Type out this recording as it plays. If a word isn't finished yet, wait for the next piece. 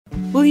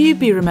Will you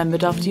be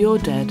remembered after you're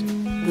dead?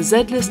 The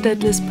Z-List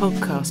Deadlist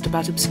podcast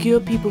about obscure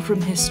people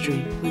from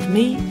history with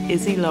me,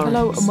 Izzy Lawrence.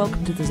 Hello and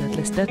welcome to the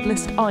Z-List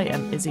Deadlist. I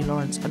am Izzy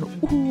Lawrence and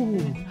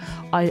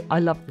I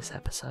love this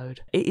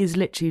episode. It is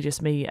literally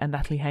just me and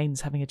Natalie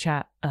Haynes having a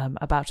chat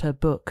about her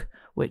book,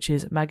 which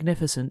is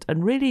magnificent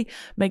and really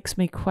makes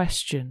me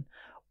question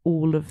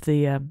all of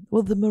the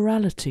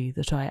morality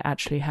that I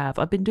actually have.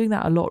 I've been doing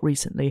that a lot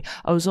recently.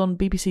 I was on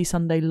BBC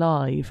Sunday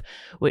Live,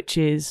 which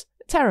is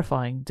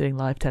terrifying doing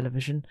live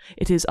television.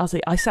 It is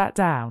utterly. I sat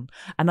down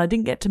and I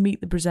didn't get to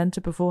meet the presenter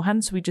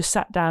beforehand, so we just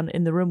sat down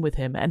in the room with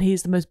him, and he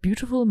is the most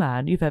beautiful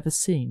man you've ever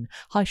seen.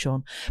 Hi,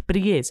 Sean. But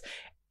he is.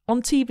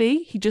 On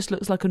TV, he just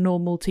looks like a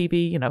normal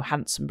TV,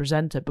 handsome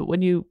presenter. But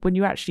when you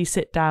actually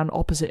sit down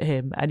opposite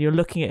him and you're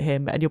looking at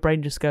him and your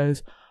brain just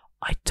goes,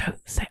 I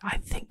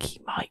think he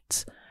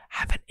might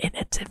have an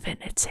inner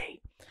divinity.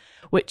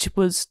 Which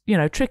was,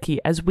 tricky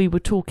as we were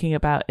talking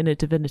about inner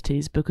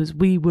divinities, because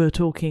we were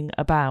talking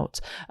about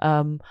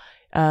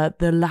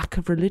the lack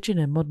of religion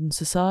in modern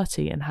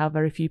society and how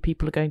very few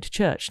people are going to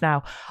church.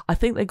 Now, I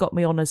think they got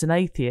me on as an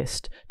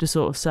atheist to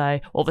sort of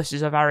say, well, this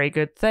is a very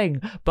good thing.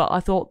 But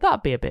I thought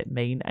that'd be a bit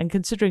mean. And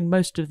considering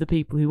most of the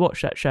people who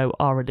watch that show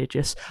are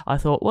religious, I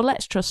thought, well,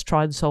 let's just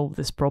try and solve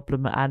this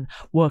problem and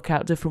work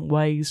out different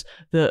ways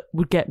that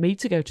would get me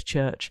to go to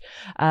church,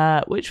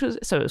 so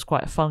it was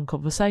quite a fun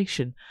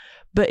conversation.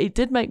 But it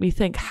did make me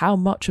think how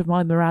much of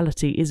my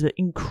morality is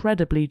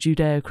incredibly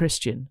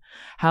Judeo-Christian.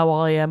 How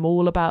I am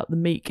all about the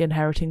meek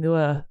inheriting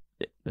the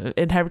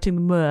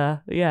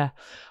myrrh. Yeah.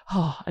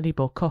 Oh, I need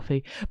more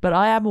coffee. But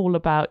I am all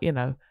about,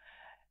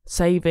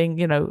 saving,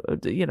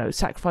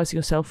 sacrificing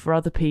yourself for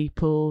other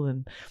people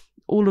and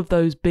all of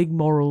those big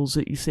morals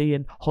that you see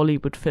in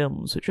Hollywood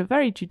films, which are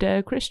very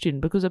Judeo-Christian,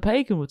 because a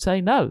pagan would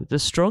say, no, the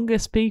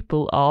strongest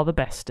people are the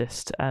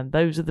bestest, and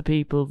those are the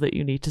people that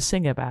you need to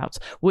sing about,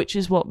 which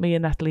is what me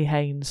and Natalie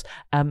Haynes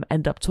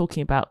end up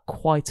talking about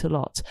quite a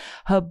lot.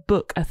 Her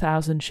book,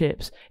 1,000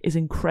 Ships, is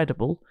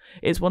incredible.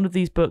 It's one of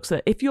these books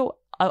that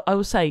I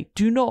will say,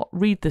 do not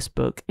read this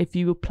book if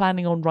you were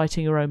planning on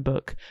writing your own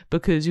book,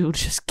 because you'll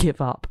just give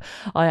up.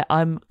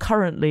 I'm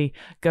currently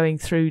going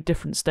through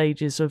different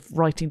stages of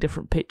writing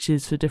different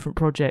pitches for different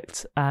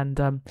projects, and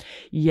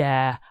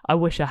I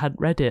wish I hadn't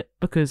read it,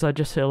 because I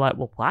just feel like,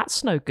 well,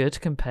 that's no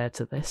good compared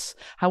to this.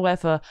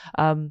 However,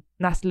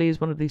 Natalie is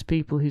one of these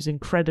people who's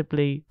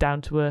incredibly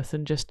down to earth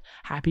and just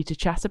happy to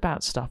chat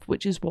about stuff,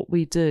 which is what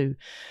we do.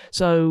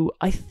 So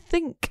I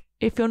think,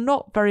 if you're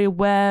not very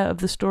aware of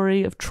the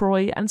story of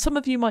Troy, and some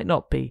of you might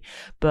not be,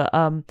 but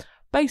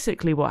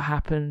basically what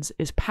happens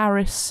is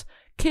Paris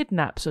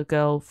kidnaps a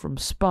girl from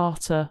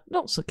Sparta,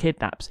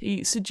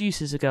 he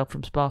seduces a girl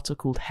from Sparta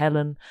called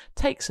Helen,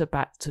 takes her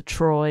back to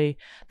Troy.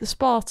 The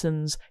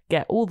Spartans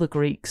get all the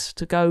Greeks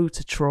to go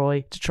to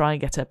Troy to try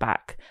and get her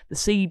back. The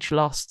siege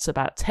lasts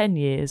about 10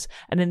 years,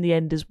 and in the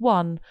end is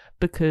won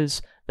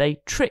because they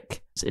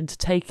trick into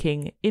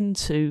taking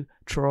into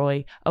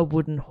Troy a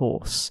wooden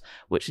horse,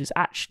 which is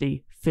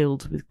actually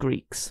filled with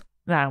Greeks.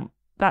 Now,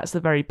 that's the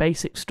very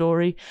basic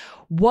story.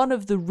 One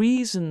of the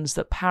reasons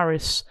that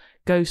Paris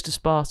goes to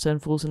Sparta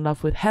and falls in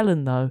love with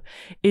Helen, though,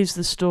 is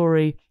the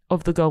story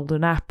of the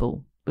golden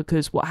apple.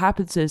 Because what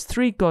happens is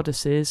 3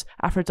 goddesses,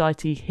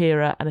 Aphrodite,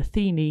 Hera and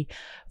Athene,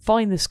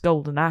 find this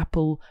golden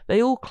apple.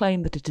 They all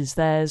claim that it is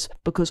theirs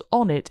because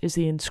on it is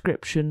the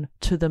inscription,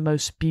 to the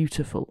most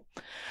beautiful.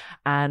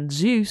 And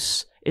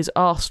Zeus is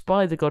asked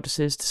by the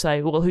goddesses to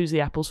say, well, who's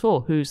the apples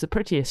for? Who's the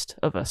prettiest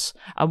of us?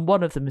 And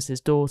one of them is his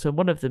daughter, and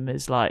one of them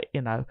is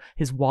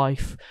his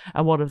wife,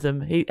 and one of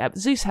them,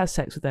 Zeus has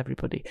sex with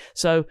everybody.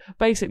 So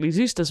basically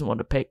Zeus doesn't want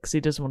to pick because he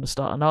doesn't want to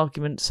start an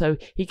argument, so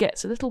he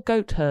gets a little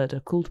goat herder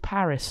called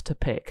Paris to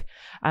pick,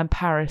 and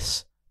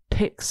Paris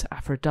picks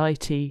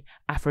Aphrodite.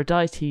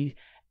 Aphrodite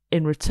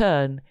in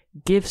return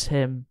gives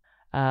him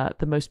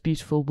the most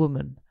beautiful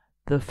woman,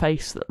 the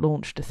face that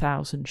launched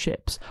 1,000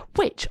 ships,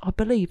 which I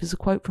believe is a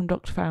quote from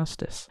Dr.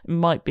 Faustus. It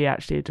might be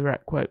actually a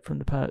direct quote from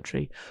the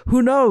poetry.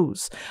 Who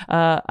knows?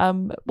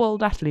 Well,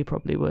 Natalie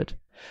probably would.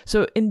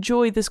 So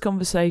enjoy this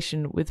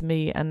conversation with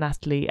me and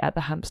Natalie at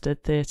the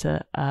Hampstead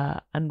Theatre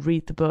and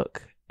read the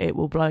book. It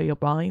will blow your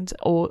mind.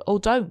 Or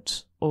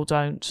don't,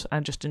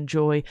 and just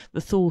enjoy the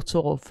thought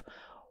of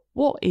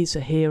what is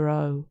a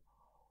hero?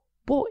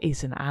 What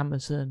is an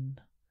Amazon?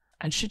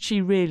 And should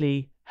she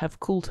really have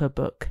called her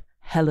book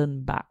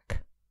Helen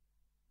Back,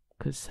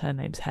 because her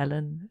name's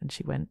Helen and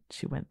she went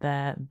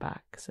there and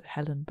back, so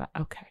Helen Back.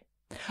 Okay,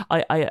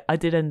 I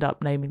did end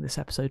up naming this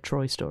episode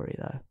Troy Story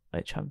though,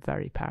 which I'm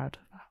very proud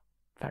of.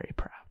 Very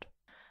proud.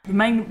 The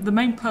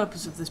main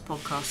purpose of this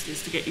podcast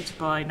is to get you to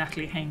buy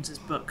Natalie Haynes'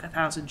 book,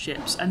 1,000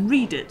 Ships, and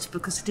read it,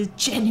 because it is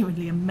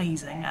genuinely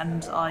amazing,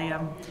 and I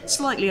am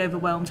slightly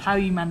overwhelmed how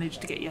you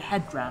managed to get your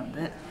head round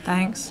it.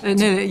 Thanks.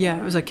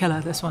 It was a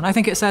killer, this one. I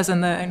think it says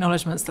in the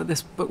acknowledgements that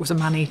this book was a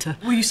man-eater.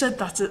 Well, you said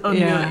that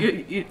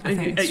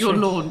at your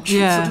launch.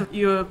 Yeah. Sort of,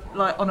 you were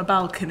like on a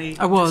balcony.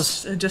 I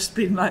was. Just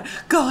being like,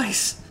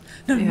 guys,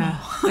 no.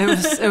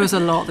 It was a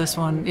lot, this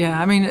one. Yeah,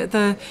 I mean,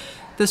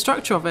 the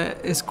structure of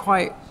it is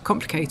quite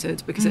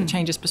complicated because it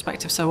changes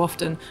perspective so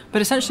often.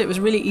 But essentially, it was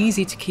really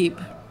easy to keep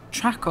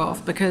track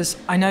of because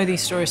I know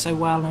these stories so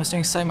well and I was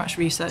doing so much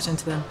research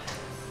into them.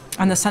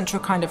 And the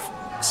central kind of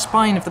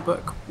spine of the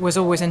book was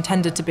always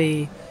intended to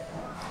be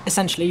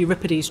essentially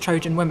Euripides'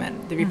 Trojan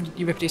women. The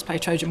Euripides play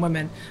Trojan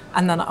women,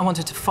 and then I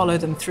wanted to follow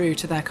them through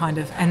to their kind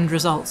of end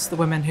results, the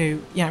women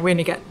who, we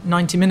only get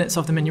 90 minutes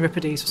of them in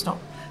Euripides. It's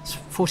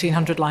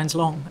 1,400 lines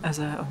long,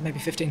 or maybe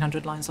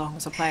 1,500 lines long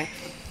as a play.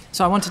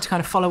 So I wanted to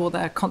kind of follow all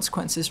their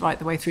consequences right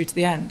the way through to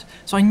the end.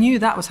 So I knew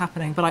that was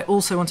happening, but I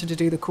also wanted to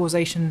do the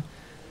causation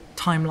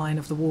timeline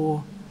of the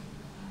war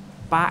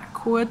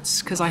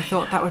backwards, because I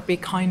thought that would be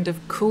kind of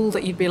cool,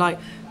 that you'd be like,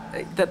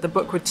 that the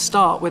book would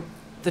start with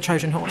the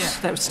Trojan horse,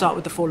 that would start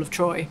with the fall of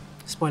Troy,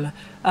 spoiler,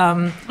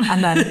 and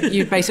then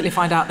you basically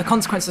find out the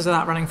consequences of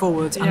that running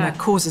forwards and the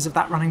causes of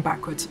that running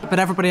backwards. But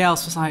everybody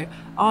else was like,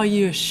 are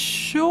you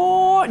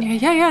sure?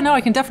 And no,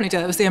 I can definitely do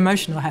it. It was the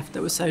emotional heft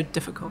that was so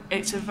difficult.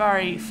 It's a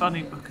very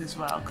funny book as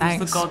well, because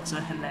the gods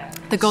are hilarious.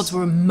 The gods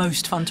were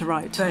most fun to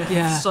write.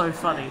 They're so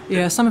funny.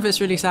 Yeah, some of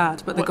it's really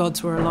sad, but the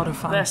gods were a lot of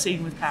fun. Their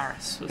scene with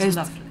Paris was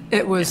lovely.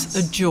 It was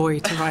a joy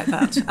to write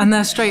that. And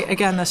they're straight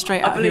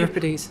out of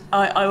Euripides.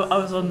 I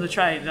was on the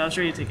train and I was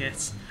reading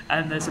it,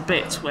 and there's a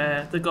bit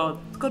where the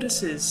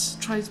goddesses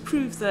try to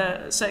prove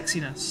their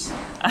sexiness,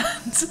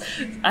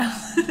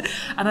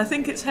 and I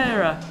think it's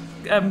Hera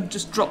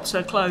just drops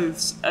her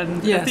clothes,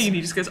 and Athene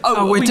just goes,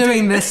 "Oh, we're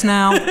doing this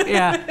now."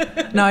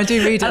 Yeah, no, I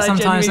do read it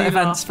sometimes at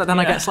events, but then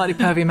I get slightly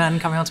pervy men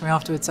coming on to me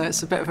afterwards, so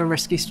it's a bit of a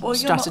risky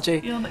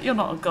strategy. You're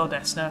not a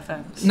goddess, no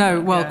offence. No,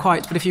 well,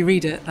 quite. But if you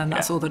read it, then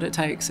that's all that it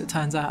takes. It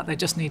turns out they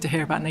just need to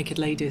hear about naked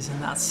ladies,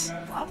 and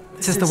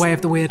this is the way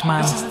of the weird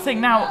man. This is the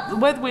thing. Now, the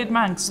way of the weird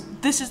man, 'cause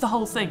this is the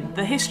whole thing.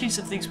 The histories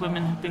of these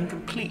women have been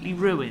completely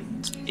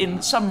ruined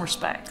in some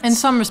respects. In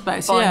some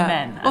respects, by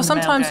men, or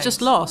sometimes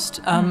just lost.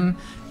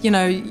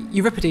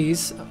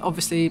 Euripides,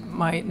 obviously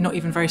my not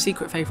even very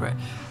secret favourite,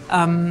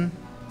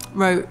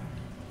 wrote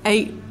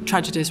 8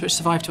 tragedies which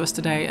survive to us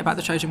today about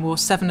the Trojan War.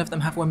 7 of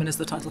them have women as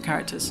the title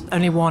characters.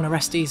 Only one,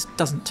 Orestes,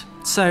 doesn't.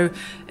 So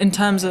in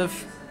terms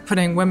of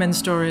putting women's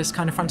stories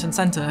kind of front and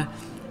centre,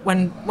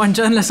 when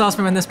journalists asked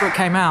me when this book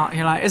came out,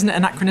 you're like, isn't it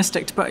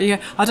anachronistic? But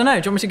I don't know,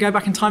 do you want me to go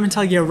back in time and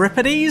tell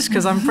Euripides?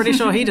 Because I'm pretty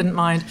sure he didn't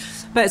mind.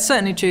 But it's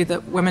certainly true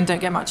that women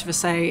don't get much of a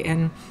say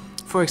in,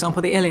 for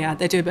example, the Iliad.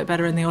 They do a bit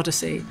better in the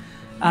Odyssey.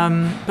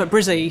 But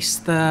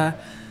Briseis, the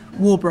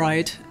war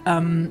bride,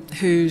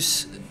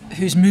 who's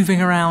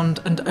moving around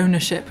and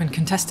ownership and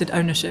contested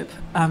ownership,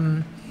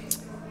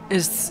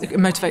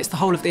 motivates the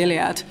whole of the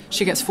Iliad.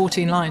 She gets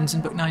 14 lines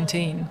in book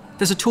 19.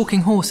 There's a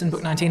talking horse in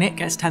book 19. It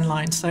gets 10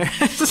 lines, so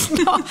it's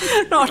not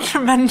a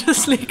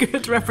tremendously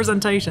good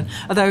representation.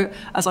 Although,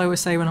 as I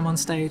always say when I'm on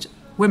stage,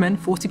 women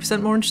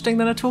 40% more interesting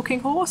than a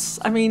talking horse.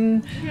 I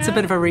mean, it's a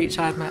bit of a reach,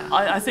 I admit.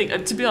 I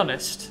think, to be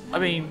honest, I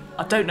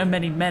don't know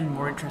many men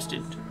more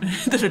interested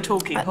than a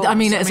talking horse.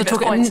 It's a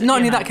talking. Not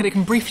only that, it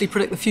can briefly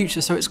predict the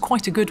future, so it's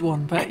quite a good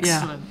one. But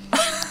excellent.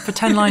 For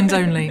 10 lines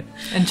only,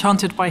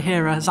 enchanted by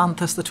Hera,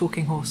 Xanthus the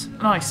talking horse.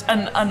 Nice.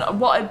 And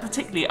what I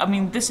particularly,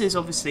 this is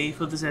obviously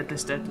for the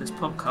Z-List Dead-List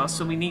podcast,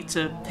 so we need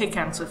to pick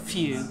out a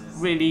few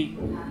really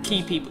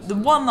key people. The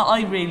one that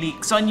I really,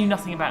 because I knew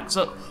nothing about,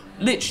 because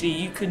literally,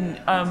 you can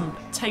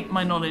take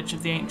my knowledge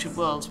of the ancient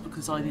worlds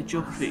because I did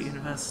geography at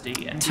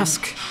university and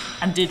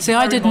did. See,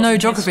 I did no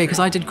geography because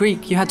I did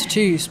Greek. You had to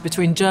choose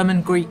between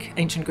German, Greek,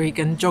 ancient Greek,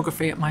 and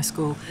geography at my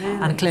school,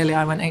 and clearly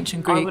I went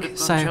ancient Greek. I would have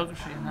done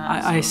geography in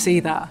that. I see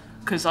that.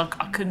 Because I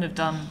couldn't have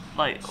done,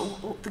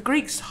 the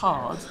Greek's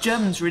hard,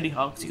 German's really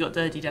hard because you've got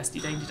dirty, dusty,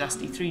 dainty,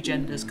 dusty, 3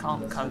 genders,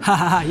 can't cope.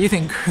 You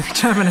think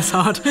German is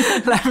hard?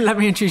 let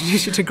me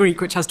introduce you to Greek,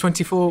 which has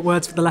 24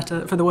 words for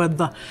the word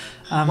the.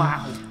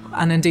 Wow.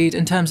 And indeed,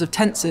 in terms of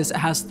tenses, it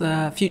has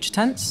the future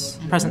tense,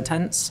 present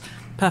tense,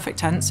 perfect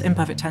tense,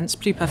 imperfect tense,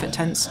 pluperfect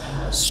tense,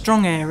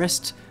 strong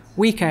aorist,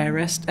 weak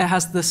aorist. It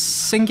has the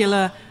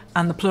singular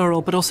and the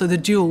plural, but also the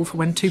dual for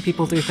when 2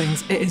 people do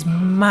things. It is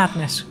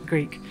madness,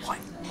 Greek. What?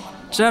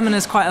 German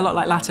is quite a lot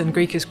like Latin.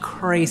 Greek is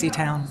crazy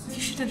town. You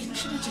should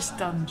have just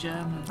done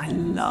German. I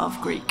love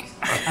Greek.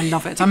 I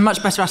love it. I'm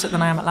much better at it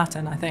than I am at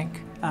Latin, I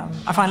think.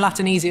 I find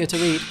Latin easier to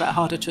read, but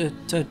harder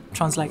to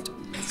translate.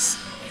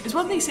 It's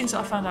one of these things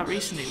that I found out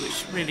recently,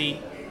 which really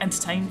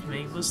entertained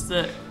me, was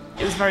that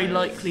it was very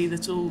likely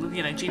that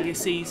Julius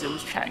Caesar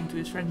was chatting to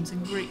his friends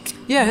in Greek.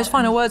 Yeah, his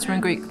final words were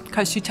in Greek.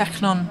 Kosou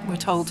technon, we're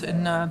told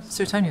in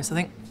Suetonius, I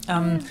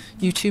think.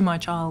 You too, my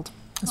child.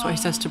 That's what he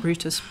says to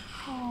Brutus.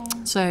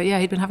 So,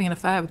 he'd been having an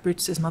affair with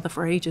Brutus's mother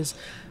for ages.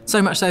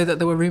 So much so that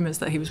there were rumours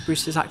that he was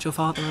Brutus's actual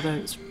father, although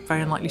it's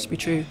very unlikely to be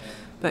true.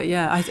 But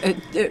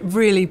it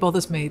really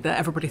bothers me that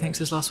everybody thinks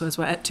his last words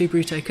were et tu,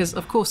 Brute, because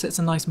of course it's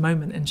a nice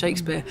moment in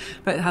Shakespeare,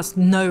 but it has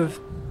no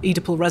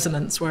Oedipal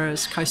resonance,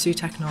 whereas Kosou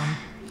technon,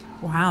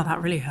 wow,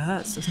 that really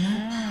hurts, doesn't it?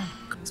 Yeah.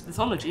 It's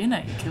mythology, isn't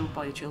it? You're killed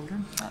by your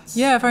children.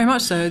 Yeah, very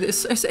much so.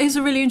 It's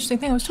a really interesting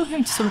thing. I was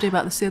talking to somebody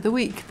about this the other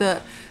week,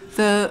 that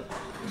the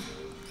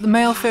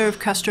male fear of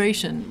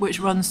castration, which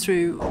runs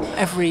through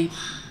every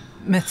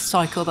myth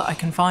cycle that I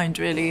can find,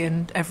 really,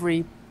 and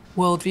every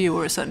worldview,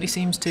 or it certainly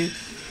seems to.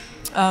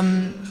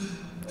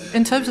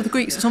 In terms of the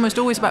Greeks, it's almost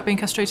always about being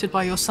castrated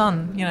by your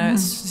son. You know,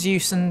 it's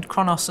Zeus and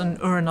Kronos and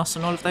Uranos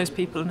and all of those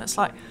people, and it's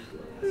like,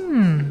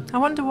 I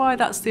wonder why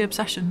that's the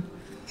obsession.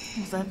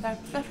 Well, they're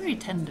very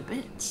tender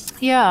bits.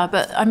 Yeah,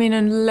 but I mean,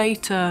 in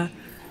later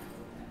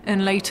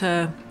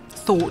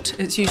thought,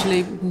 it's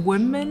usually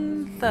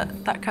women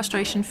that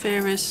castration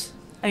fear is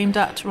aimed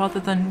at rather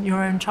than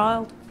your own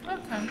child.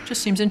 Okay.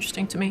 Just seems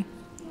interesting to me.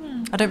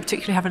 I don't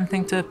particularly have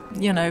anything to,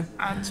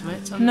 add to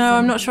it. No,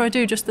 I'm not sure I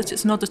do, just that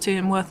it's an oddity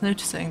and worth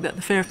noticing that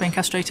the fear of being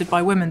castrated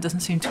by women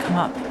doesn't seem to come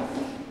up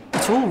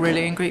at all,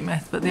 really, in Greek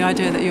myth, but the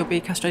idea that you'll be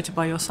castrated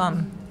by your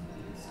son,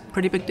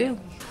 pretty big deal.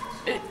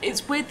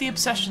 It's weird, the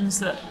obsessions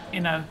that,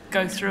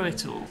 go through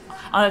it all.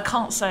 I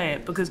can't say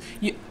it because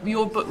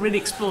your book really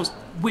explores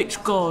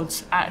which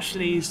gods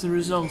actually is the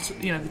result,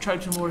 the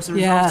Trojan War is the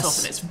result of,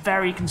 and it's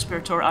very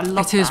conspiratorial. I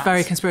love it. It is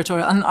very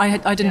conspiratorial, and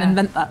I didn't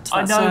invent that.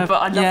 I know,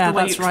 but I love the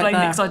way you explained it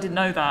because I didn't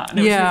know that, and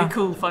it was really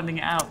cool finding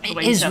it out. It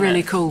is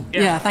really cool.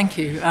 Yeah, thank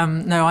you.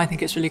 No, I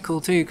think it's really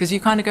cool too, because you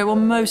kind of go, well,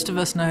 most of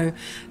us know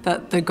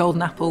that the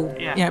golden apple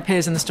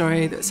appears in the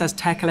story that says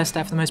Ter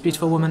Callisto, the most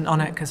beautiful woman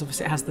on it, because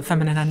obviously it has the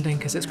feminine ending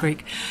because it's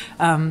Greek,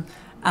 and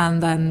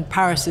then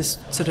Paris is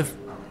sort of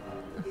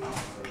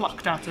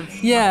plucked out of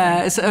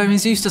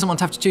Zeus doesn't want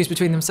to have to choose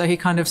between them, so he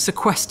kind of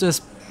sequesters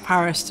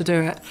Paris to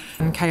do it,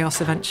 and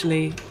chaos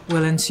eventually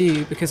will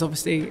ensue because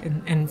obviously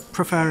in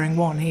preferring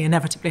one he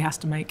inevitably has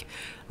to make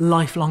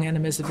lifelong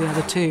enemies of the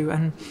other two.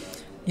 And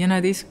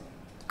these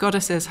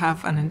goddesses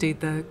have, and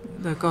indeed the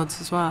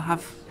gods as well,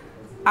 have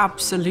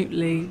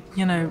absolutely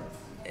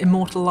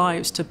immortal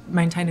lives to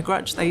maintain a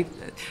grudge.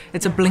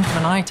 It's a blink of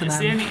an eye to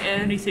them. It's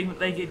the only thing that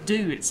they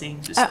do, it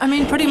seems.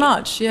 Pretty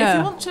much, yeah. If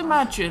you want to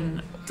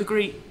imagine the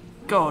Greek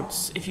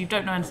gods, if you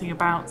don't know anything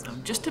about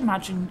them, just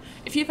imagine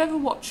if you've ever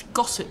watched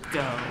Gossip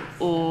Girl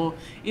or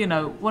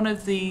one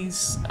of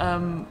these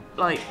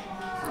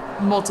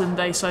modern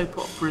day soap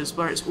operas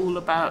where it's all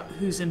about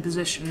who's in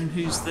position,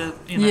 who's the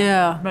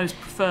most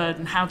preferred,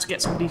 and how to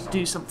get somebody to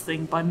do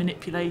something by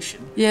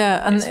manipulation.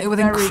 Yeah, and with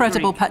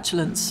incredible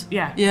petulance.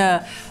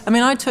 Yeah. I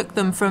mean, I took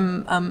them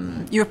from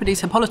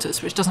Euripides'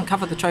 Hippolytus, which doesn't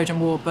cover the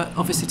Trojan War, but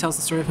obviously tells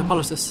the story of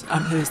Hippolytus,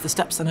 who is the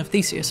stepson of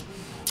Theseus.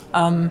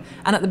 And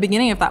at the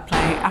beginning of that play,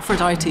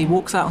 Aphrodite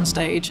walks out on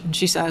stage and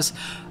she says,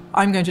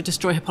 I'm going to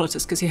destroy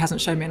Hippolytus because he hasn't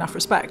shown me enough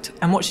respect.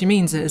 And what she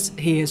means is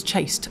he is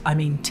chaste. I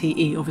mean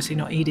T-E, obviously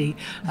not E-D,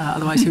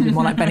 otherwise he would be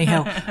more like Benny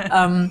Hill.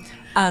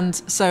 And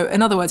so,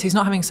 in other words, he's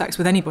not having sex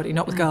with anybody,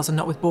 not with girls and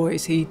not with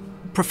boys. He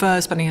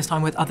prefers spending his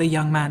time with other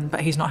young men,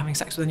 but he's not having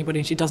sex with anybody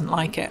and she doesn't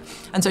like it.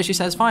 And so she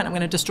says, fine, I'm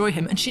going to destroy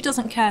him. And she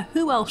doesn't care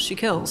who else she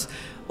kills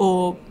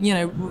or,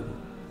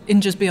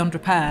 injures beyond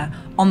repair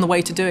on the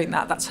way to doing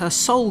that. That's her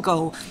sole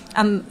goal.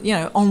 And,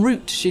 en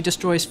route, she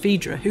destroys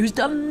Phaedra, who's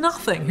done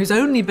nothing, who's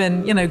only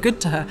been, good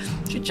to her.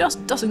 She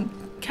just doesn't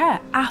care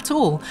at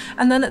all.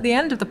 And then at the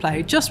end of the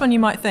play, just when you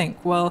might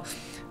think, well,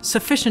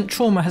 sufficient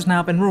trauma has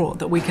now been wrought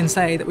that we can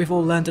say that we've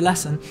all learned a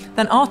lesson,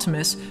 then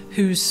Artemis,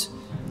 who's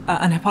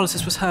and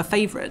Hippolytus was her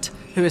favourite,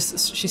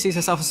 she sees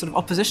herself as sort of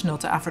oppositional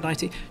to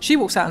Aphrodite. She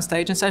walks out on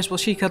stage and says, well,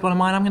 she killed one of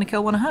mine, I'm going to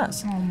kill one of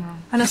hers. Oh, no.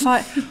 And it's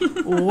like,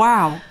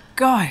 wow,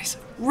 guys,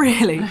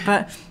 really?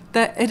 But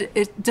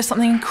it does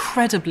something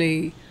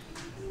incredibly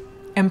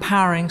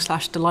empowering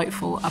 /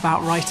 delightful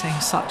about writing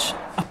such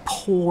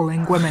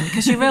appalling women,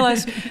 because you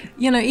realise,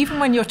 even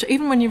when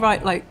you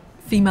write like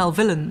female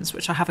villains,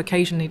 which I have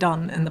occasionally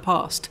done in the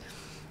past,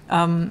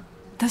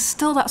 there's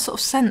still that sort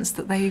of sense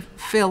that they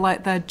feel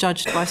like they're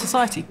judged by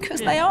society,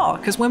 because they are,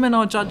 because women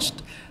are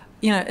judged,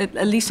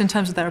 at least in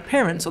terms of their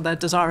appearance or their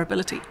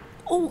desirability,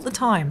 all the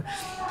time.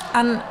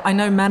 And I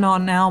know men are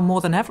now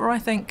more than ever, I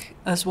think,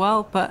 as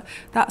well, but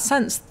that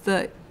sense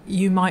that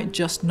you might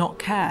just not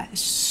care is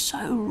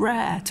so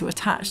rare to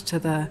attach to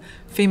the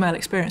female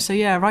experience. So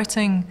yeah,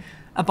 writing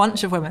a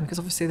bunch of women, because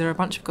obviously there are a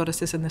bunch of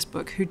goddesses in this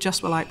book who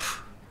just were like,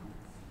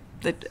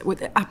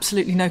 with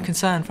absolutely no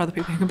concern for other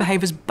people, who can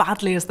behave as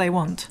badly as they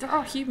want. There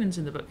are humans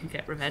in the book who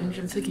get revenge.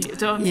 I'm thinking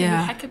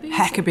Hecate?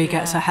 Hecate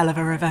gets a hell of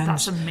a revenge.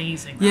 That's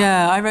amazing.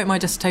 Yeah, I wrote my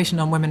dissertation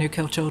on women who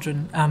kill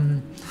children.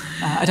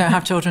 I don't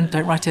have children,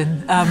 don't write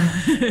in.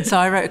 So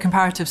I wrote a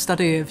comparative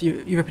study of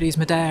Euripides'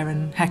 Medea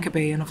and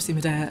Hecate, and obviously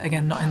Medea,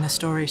 again, not in this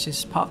story,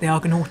 she's part of the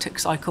Argonautic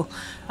cycle,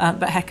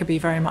 but Hecate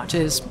very much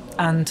is.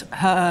 And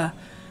her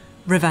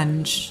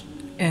revenge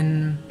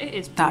in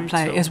that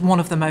play is one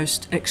of the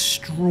most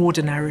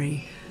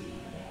extraordinary,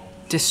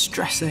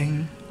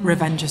 distressing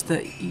revenges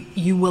that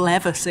you will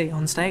ever see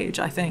on stage,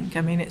 I think.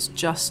 I mean, it's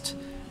just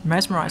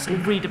mesmerising. Or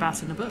read about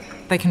it in the book.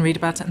 They can read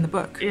about it in the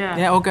book.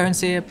 Yeah, or go and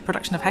see a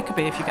production of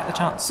Hecate if you get the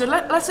chance. So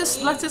let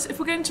us, if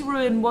we're going to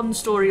ruin one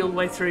story all the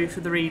way through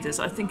for the readers,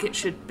 I think it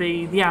should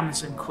be the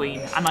Amazon Queen.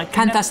 And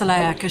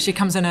Penthesilea, because she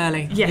comes in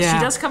early. Yes, she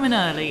does come in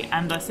early,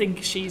 and I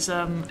think she's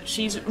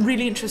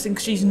really interesting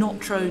because she's not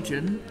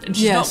Trojan, and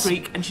she's not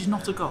Greek, and she's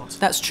not a god.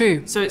 That's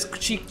true. So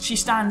she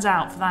stands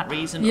out for that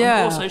reason.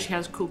 Yeah. And also she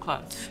has cool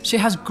clothes. She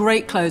has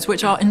great clothes,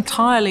 which are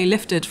entirely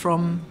lifted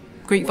from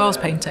Greek vase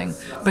painting,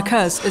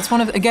 because it's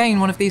one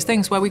of these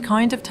things where we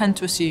kind of tend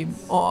to assume,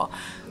 or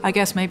I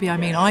guess maybe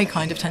I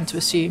kind of tend to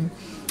assume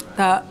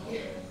that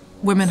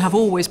women have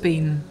always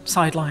been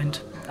sidelined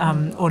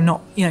or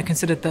not,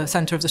 considered the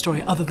centre of the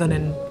story, other than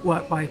in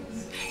work by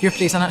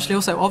Euripides and actually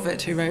also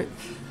Ovid, who wrote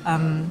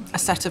a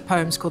set of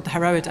poems called the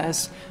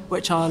Heroides,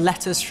 which are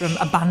letters from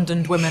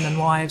abandoned women and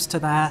wives to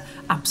their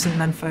absent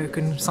menfolk,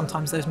 and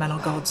sometimes those men are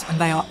gods, and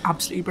they are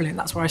absolutely brilliant.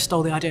 That's where I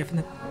stole the idea from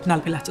the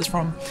Penelope letters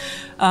from.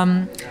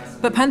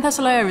 But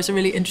Penthesilea is a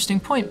really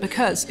interesting point,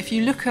 because if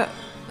you look at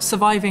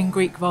surviving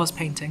Greek vase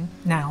painting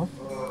now,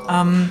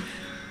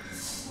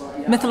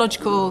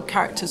 mythological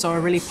characters are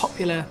a really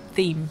popular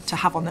theme to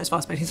have on those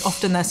vase paintings.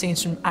 Often they're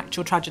scenes from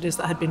actual tragedies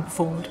that had been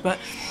performed, but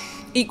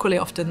equally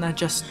often they're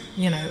just,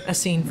 a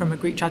scene from a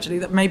Greek tragedy,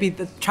 that maybe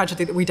the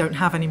tragedy that we don't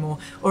have anymore,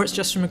 or it's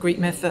just from a Greek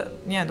myth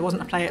that, there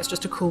wasn't a play, it's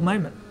just a cool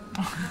moment.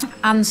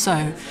 And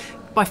so,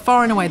 by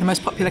far and away, the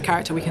most popular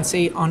character we can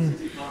see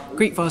on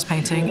Greek vase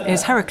painting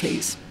is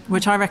Heracles,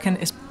 which I reckon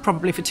is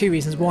probably for two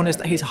reasons. One is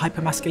that he's a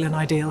hyper-masculine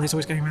ideal, he's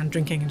always going around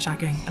drinking and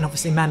shagging, and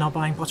obviously men are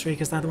buying pottery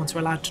because they're the ones who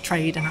are allowed to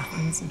trade in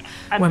Athens,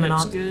 and women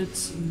aren't. Good.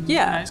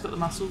 Yeah. He's got the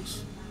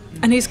muscles.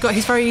 And he's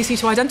very easy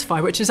to identify,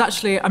 which is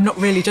actually, I'm not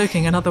really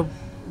joking, another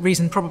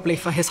reason probably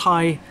for his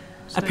high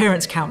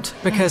appearance count,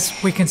 because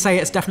we can say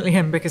it's definitely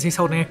him because he's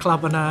holding a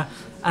club and an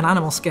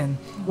animal skin,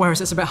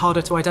 whereas it's a bit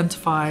harder to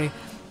identify,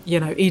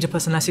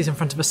 Oedipus unless he's in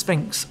front of a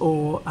sphinx,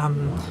 or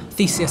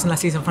Theseus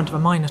unless he's in front of a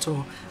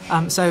minotaur.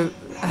 So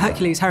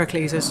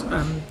Heracles is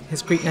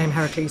his Greek name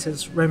Heracles,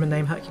 his Roman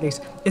name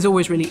Hercules, is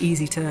always really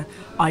easy to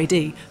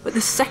ID. But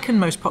the second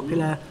most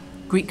popular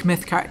Greek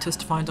myth characters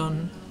to find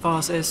on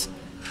vases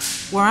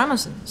were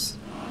Amazons.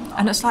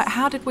 And it's like,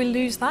 how did we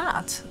lose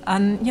that?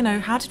 And,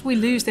 how did we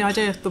lose the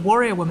idea of the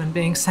warrior woman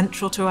being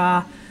central to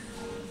our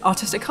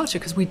artistic culture?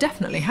 Because we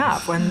definitely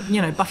have. When,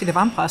 Buffy the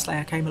Vampire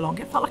Slayer came along,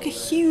 it felt like a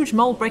huge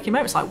mold-breaking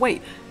moment. It's like,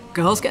 wait,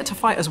 girls get to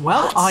fight as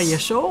well? What? Are you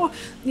sure?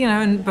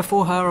 And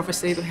before her,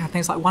 obviously, we had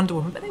things like Wonder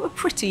Woman, but they were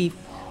pretty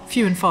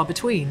few and far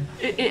between.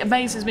 It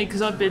amazes me,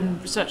 because I've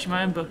been researching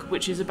my own book,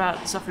 which is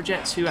about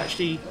suffragettes who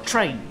actually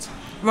trained.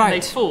 Right.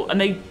 And they fought,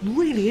 and they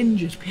really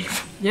injured people.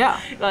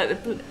 Yeah. Like,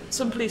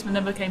 some policemen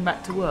never came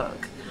back to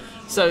work.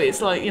 So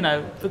it's like,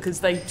 because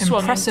they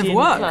swung impressive Indian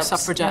work, clubs.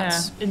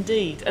 suffragettes. Yeah,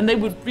 indeed. And they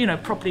were,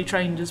 properly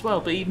trained as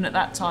well. But even at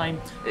that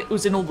time, it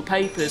was in all the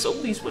papers. All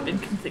these women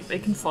can think they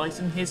can fight,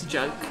 and here's a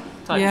joke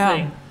type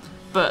thing.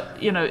 But,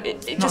 it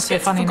Not just so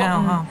gets funny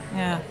forgotten. now, huh?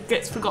 Yeah.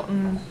 Gets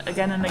forgotten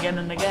again and again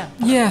and again.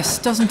 Yes,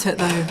 doesn't it,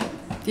 though?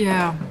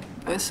 Yeah.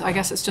 I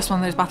guess it's just one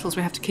of those battles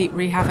we have to keep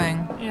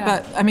rehaving. Yeah.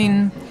 But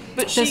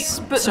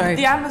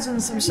the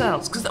Amazons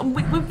themselves, because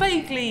we're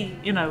vaguely,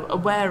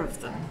 aware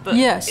of them. But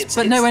yes,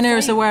 but nowhere near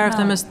as aware of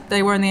them no. as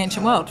they were in the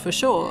ancient world, for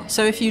sure.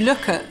 So if you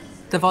look at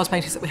the vase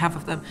paintings that we have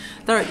of them,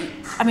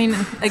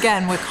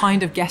 again, we're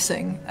kind of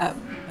guessing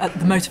at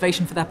the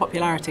motivation for their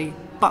popularity.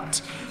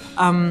 But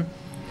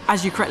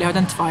as you correctly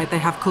identified, they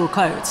have cool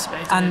clothes,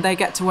 and they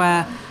get to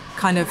wear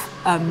kind of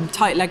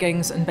tight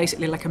leggings and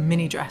basically like a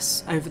mini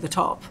dress over the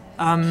top,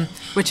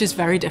 which is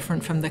very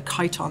different from the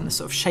chiton, the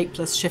sort of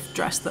shapeless shift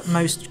dress that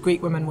most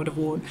Greek women would have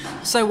worn.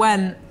 So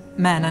when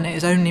men, and it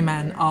is only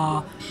men,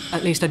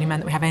 at least only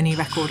men that we have any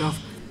record of,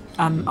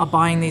 are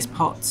buying these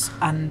pots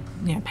and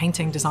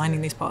painting,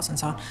 designing these pots and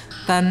so on,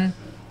 then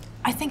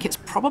I think it's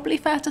probably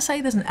fair to say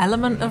there's an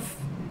element of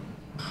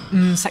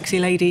sexy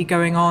lady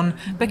going on,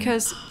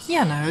 because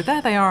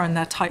there they are in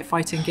their tight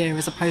fighting gear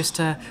as opposed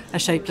to a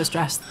shapeless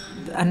dress,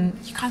 and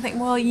you kind of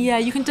think, well, yeah,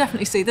 you can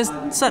definitely see there's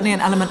certainly an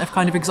element of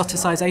kind of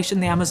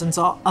exoticization. The Amazons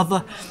are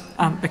other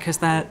because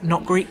they're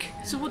not Greek.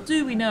 So what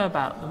do we know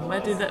about them?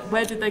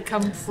 Where did they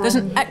come from? There's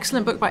an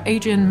excellent book by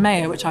Adrienne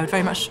Mayer, which I would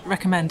very much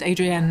recommend,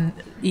 Adrienne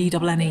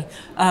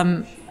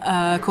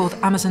E13, called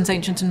Amazons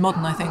Ancient and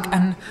Modern, I think,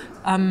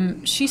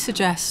 and she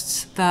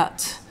suggests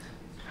that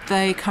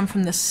they come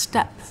from the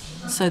steppe.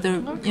 So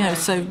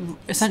so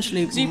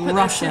essentially so you put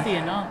Russia.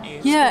 Scythian, aren't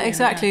you? Yeah,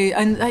 exactly. Yeah.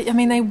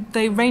 And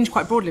they range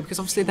quite broadly because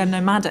obviously they're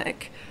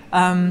nomadic.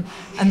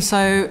 And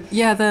so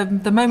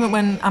the moment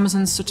when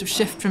Amazons sort of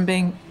shift from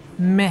being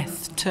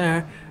myth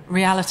to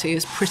reality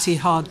is pretty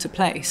hard to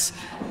place.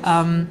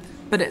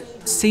 But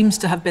it seems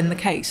to have been the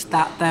case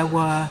that there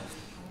were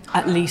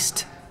at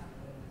least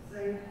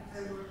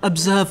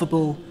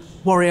observable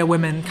warrior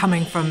women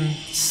coming from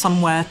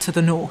somewhere to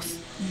the north.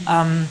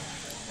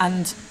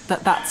 And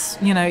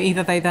that's,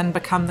 either they then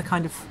become the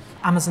kind of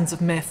Amazons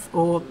of myth,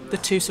 or the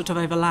two sort of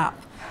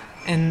overlap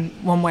in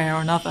one way or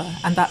another.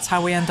 And that's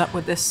how we end up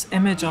with this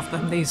image of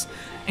them, these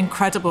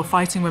incredible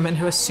fighting women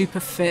who are super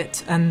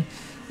fit and,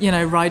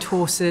 ride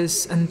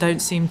horses and don't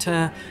seem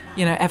to,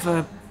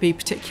 ever be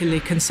particularly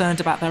concerned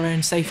about their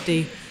own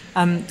safety.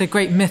 The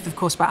great myth, of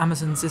course, about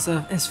Amazons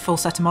is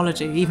false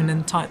etymology. Even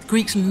in time,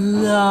 Greeks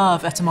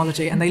love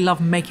etymology and they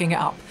love making it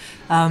up.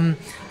 And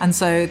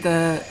so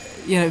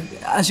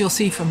as you'll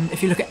see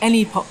if you look at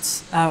any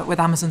pots with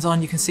Amazons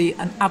on, you can see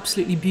an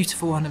absolutely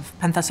beautiful one of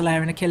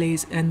Penthesilea and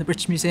Achilles in the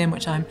British Museum,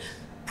 which I'm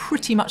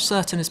pretty much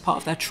certain is part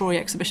of their Troy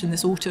exhibition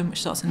this autumn,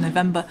 which starts in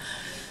November.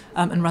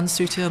 and runs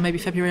through till maybe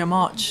February or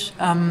March.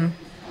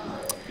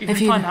 You can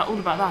find out all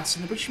about that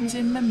in the British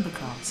Museum member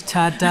cards.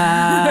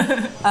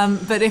 Ta-da!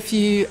 But if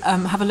you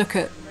have a look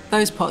at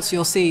those pots,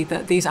 you'll see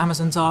that these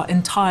Amazons are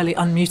entirely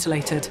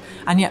unmutilated,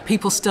 and yet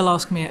people still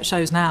ask me at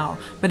shows now,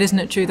 but isn't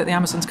it true that the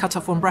Amazons cut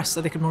off one breast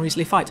so they could more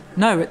easily fight?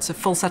 No, it's a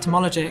false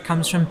etymology. It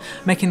comes from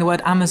making the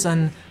word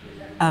Amazon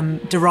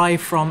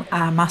derived from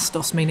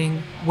amastos,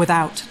 meaning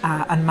without,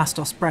 and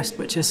mastos, breast,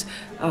 which is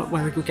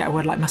where we could get a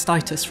word like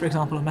mastitis, for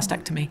example, or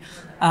mastectomy.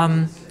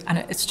 And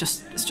it's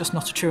just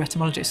not a true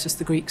etymology. It's just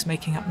the Greeks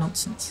making up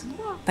nonsense.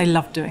 They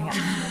love doing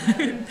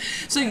it.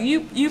 So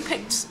you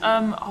picked,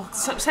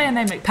 say a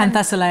name.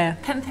 Penthesilea.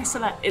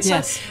 Penthesilea.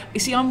 Yes. You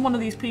see, I'm one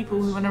of these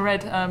people who, when I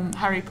read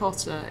Harry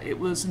Potter, it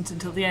wasn't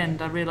until the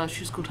end I realised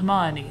she was called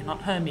Hermione,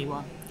 not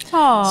Hermione.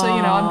 Aww. So,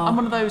 I'm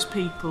one of those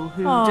people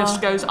who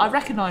just goes, I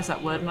recognise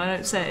that word and I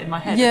don't say it in my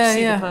head, I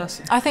see the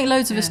person. I think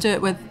loads of us do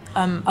it with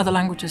other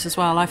languages as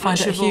well. I find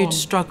it a huge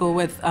struggle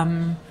with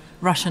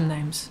Russian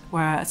names,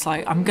 where it's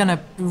like, I'm going to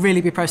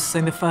really be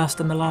processing the first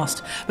and the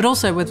last. But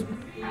also with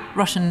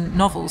Russian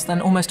novels,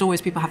 then almost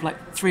always people have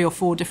like 3 or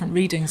 4 different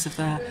readings of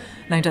their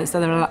name. So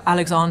they're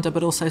Alexander,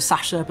 but also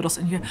Sasha, but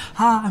also, and you go,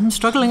 I'm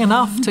struggling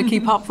enough to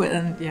keep up with,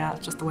 and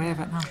it's just the way of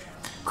it now.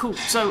 Cool.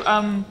 So,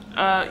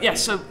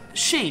 so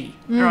she,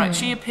 right,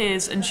 she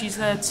appears and she's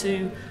there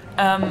to,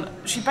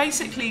 she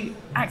basically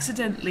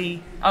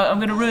accidentally, I'm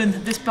going to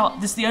ruin this part,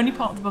 this is the only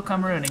part of the book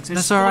I'm ruining. So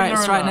that's all right,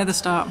 it's right near the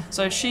start.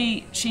 So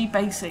she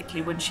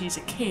basically, when she's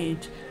a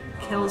kid,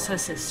 kills her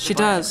sister. She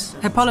does.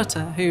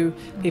 Hippolyta, who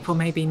people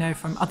maybe know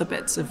from other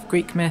bits of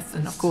Greek myth,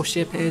 and of course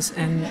she appears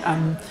in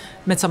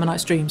Midsummer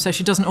Night's Dream. So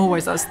she doesn't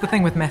always, that's the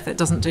thing with myth, it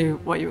doesn't do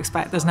what you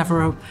expect. There's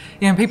never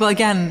people,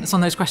 again, it's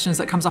one of those questions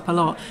that comes up a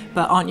lot,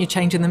 but aren't you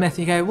changing the myth?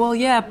 You go, well,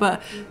 yeah,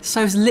 but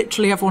so's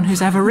literally everyone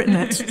who's ever written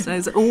it. So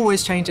it's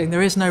always changing.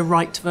 There is no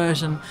right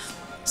version.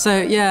 So,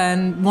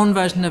 and one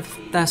version of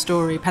their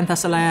story,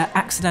 Penthesilea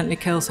accidentally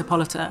kills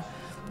Hippolyta,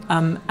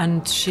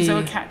 and she... So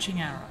we're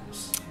catching arrows.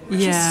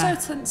 Which is so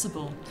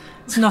sensible.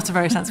 It's not a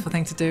very sensible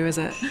thing to do, is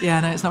it? Yeah,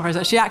 no, it's not very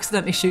sensible. She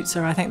accidentally shoots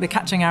her. I think the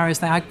catching arrows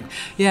thing,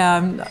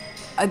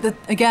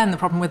 again, the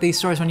problem with these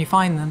stories when you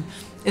find them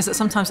is that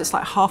sometimes it's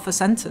like half a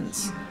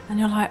sentence and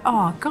you're like,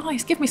 oh,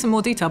 guys, give me some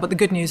more detail. But the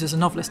good news as a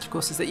novelist, of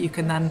course, is that you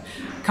can then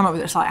come up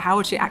with it. It's like, how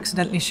would she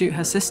accidentally shoot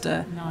her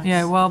sister? Nice.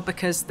 Yeah, well,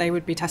 because they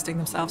would be testing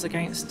themselves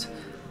against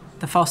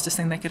the fastest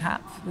thing they could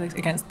have,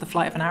 against the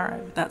flight of an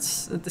arrow. That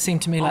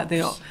seemed to me like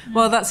the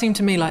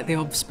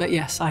obs. But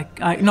yes, I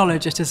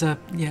acknowledge it as a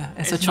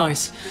choice.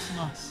 Nice.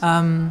 It's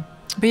nice.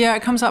 But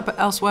it comes up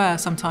elsewhere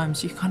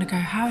sometimes. You kind of go,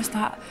 how is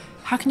that?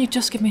 How can you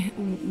just give me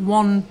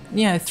one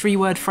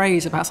 3-word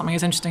phrase about something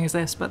as interesting as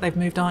this? But they've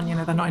moved on.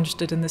 They're not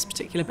interested in this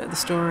particular bit of the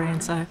story,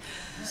 and so.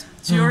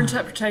 So your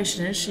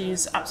interpretation is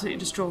she's absolutely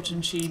distraught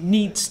and she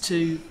needs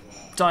to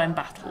die in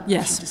battle.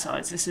 Yes. She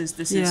decides this is,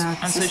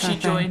 and so she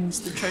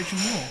joins the Trojan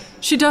War.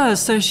 She does.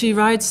 So she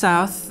rides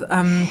south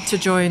to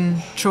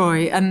join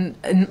Troy, and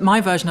in my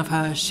version of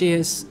her,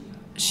 she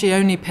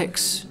only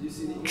picks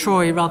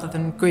Troy rather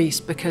than Greece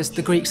because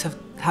the Greeks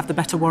have the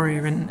better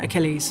warrior in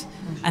Achilles,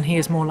 and he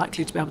is more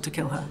likely to be able to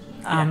kill her.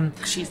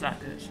 Because she's that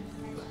good.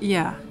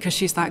 Yeah, because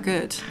she's that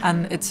good,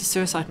 and it's a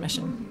suicide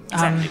mission.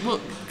 Exactly. Well,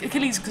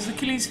 Achilles, because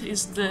Achilles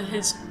is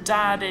his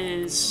dad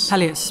is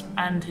Peleus,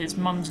 and his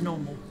mum's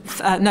normal.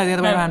 No, the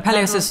other way around.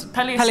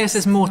 Peleus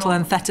is mortal,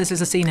 and Thetis is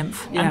a sea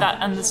nymph. Yeah.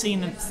 And the sea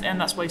nymph, and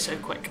that's why he's so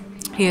quick.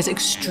 He is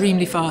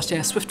extremely fast.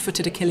 Yeah,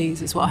 swift-footed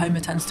Achilles is what Homer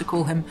tends to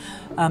call him,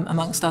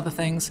 amongst other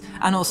things.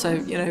 And also,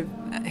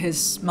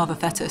 his mother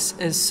Thetis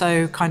is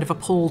so kind of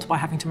appalled by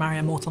having to marry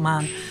a mortal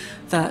man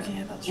that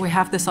we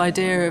have this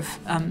idea of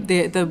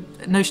the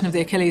notion of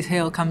the Achilles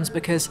heel comes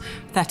because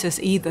Thetis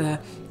either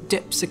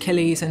dips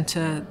Achilles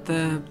into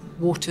the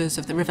waters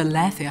of the river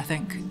Lethe, I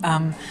think,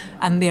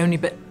 and the only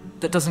bit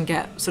that doesn't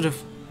get sort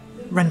of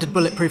rendered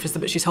bulletproof is the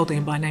bit she's holding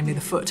him by, namely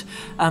the foot.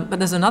 But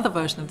there's another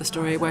version of the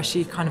story where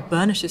she kind of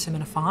burnishes him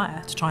in a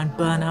fire to try and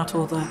burn out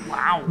all the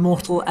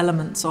mortal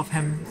elements of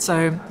him.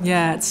 So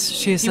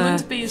she's. You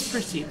wouldn't be as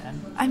pretty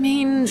then. I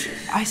mean,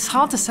 it's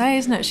hard to say,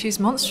 isn't it? She's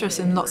monstrous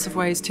in lots of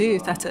ways too,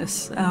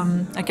 Thetis.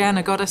 Again,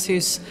 a goddess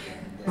who's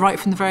right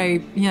from the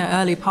very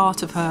early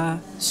part of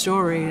her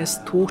story is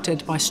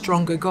thwarted by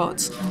stronger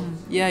gods.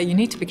 Yeah, you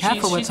need to be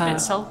careful with her. She's a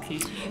bit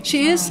sulky.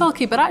 She is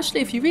sulky, but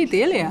actually, if you read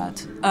the Iliad,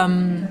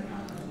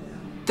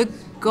 the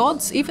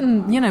gods,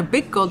 even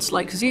big gods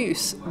like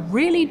Zeus,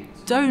 really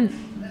don't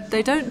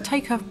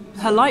take her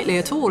lightly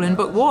at all. In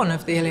Book 1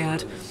 of the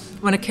Iliad,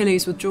 when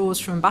Achilles withdraws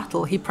from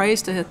battle, he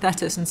prays to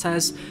Thetis and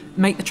says,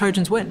 "Make the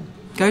Trojans win.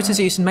 Go to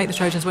Zeus and make the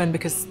Trojans win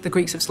because the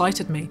Greeks have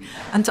slighted me."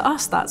 And to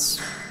us,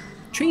 that's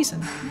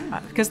treason,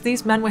 right? Because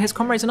these men were his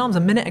comrades in arms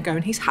a minute ago,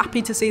 and he's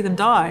happy to see them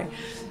die.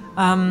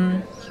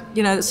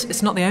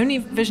 It's not the only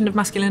vision of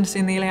masculinity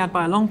in the Iliad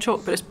by a long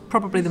chalk, but it's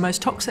probably the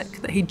most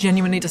toxic, that he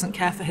genuinely doesn't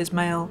care for his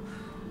male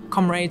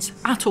comrades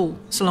at all,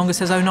 so long as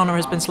his own honour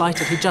has been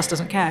slighted. He just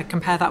doesn't care.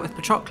 Compare that with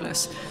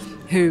Patroclus,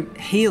 who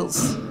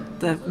heals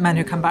the men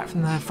who come back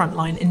from the front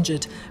line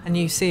injured, and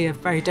you see a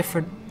very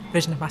different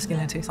vision of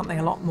masculinity, something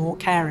a lot more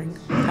caring,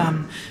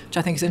 which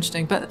I think is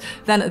interesting. But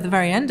then at the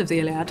very end of the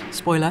Iliad,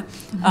 spoiler,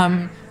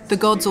 the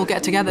gods all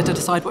get together to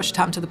decide what should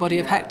happen to the body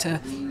of Hector.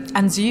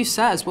 And Zeus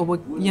says, well,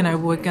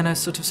 we're going to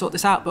sort of sort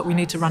this out, but we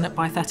need to run it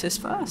by Thetis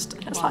first.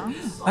 And it's like,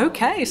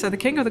 okay, so the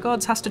king of the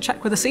gods has to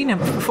check with the sea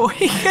nymph before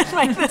he can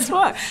make this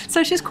work.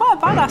 So she's quite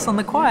a badass on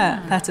the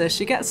quiet, Thetis.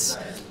 She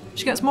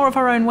gets more of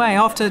her own way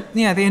after,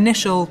 the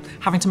initial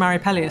having to marry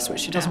Peleus, which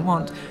she doesn't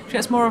want. She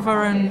gets more of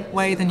her own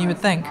way than you would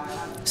think.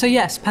 So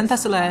yes,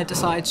 Penthesilea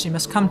decides she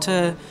must come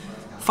to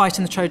fight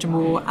in the Trojan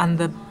War, and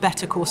the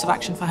better course of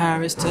action for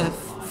her is to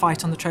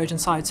fight on the Trojan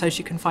side so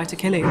she can fight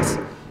Achilles.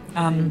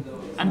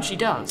 And she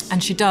does.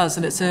 And she does,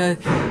 and it's a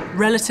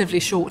relatively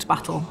short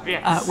battle,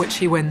 which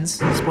he wins,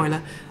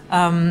 spoiler.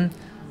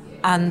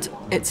 And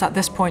it's at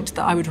this point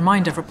that I would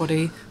remind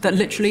everybody that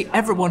literally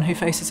everyone who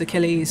faces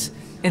Achilles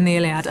in the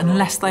Iliad,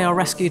 unless they are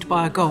rescued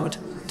by a god,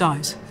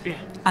 dies. Yeah.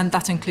 And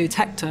that includes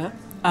Hector,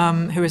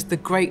 who is the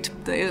great,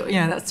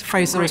 that's the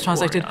phrase that was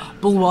translated,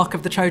 bulwark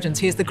of the Trojans.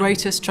 He is the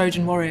greatest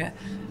Trojan warrior,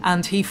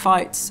 and he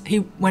fights,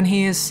 when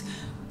he is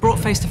brought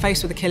face to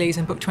face with Achilles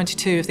in book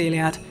 22 of the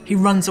Iliad, he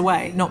runs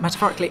away, not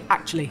metaphorically,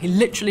 actually, he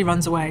literally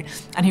runs away,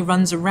 and he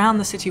runs around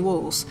the city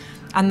walls,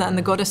 and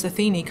the goddess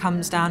Athene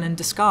comes down in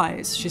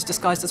disguise. She's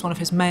disguised as one of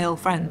his male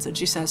friends, and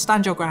she says,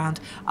 stand your ground,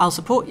 I'll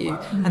support you.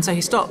 And so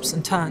he stops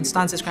and turns,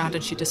 stands his ground,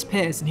 and she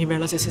disappears, and he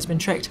realises he's been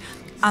tricked.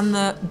 And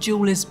the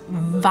duel is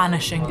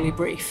vanishingly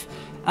brief.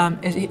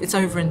 It's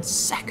over in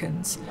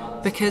seconds,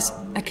 because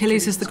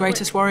Achilles is the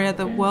greatest warrior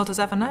the world has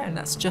ever known.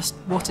 That's just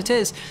what it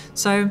is.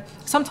 So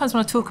sometimes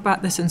when I talk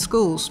about this in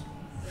schools,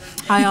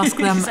 I ask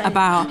them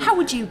about... How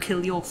would you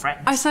kill your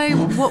friend? I say,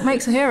 what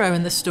makes a hero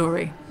in this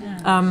story?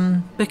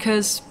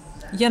 Because,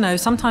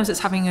 sometimes it's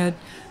having a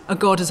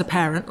god as a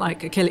parent,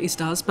 like Achilles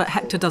does, but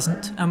Hector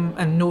doesn't,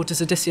 and nor does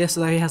Odysseus,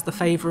 although he has the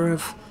favour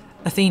of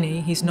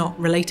Athene. He's not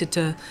related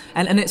to,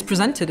 and it's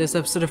presented as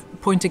a sort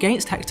of point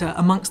against Hector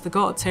amongst the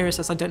gods. Hera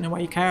says, I don't know why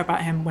you care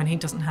about him when he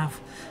doesn't have,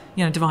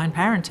 divine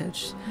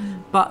parentage.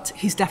 But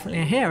he's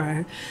definitely a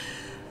hero.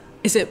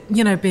 Is it,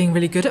 being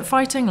really good at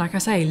fighting? Like I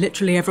say,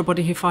 literally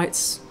everybody who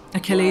fights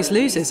Achilles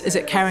loses. Is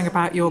it caring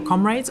about your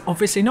comrades?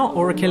 Obviously not,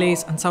 or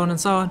Achilles, and so on and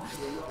so on.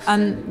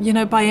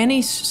 And, by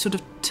any sort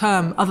of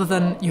term other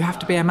than you have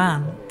to be a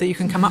man that you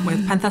can come up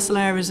with,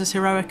 Penthesilea is as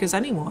heroic as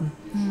anyone.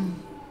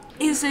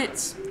 Is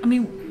it,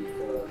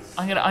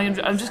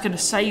 I'm just going to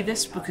say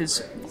this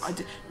because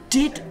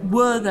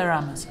were there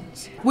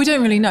Amazons? We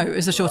don't really know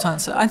is the short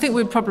answer. I think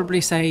we'd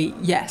probably say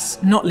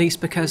yes, not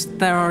least because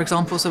there are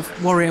examples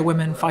of warrior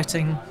women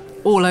fighting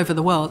all over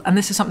the world. And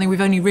this is something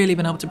we've only really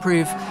been able to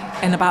prove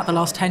in about the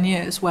last 10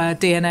 years, where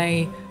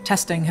DNA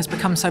testing has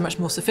become so much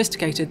more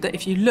sophisticated that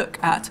if you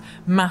look at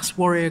mass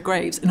warrior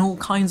graves in all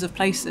kinds of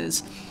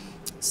places,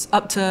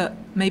 up to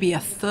maybe a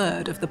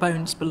third of the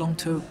bones belong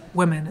to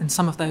women in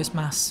some of those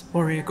mass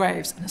warrior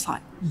graves. And it's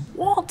like,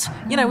 what?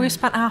 We've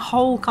spent our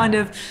whole kind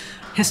of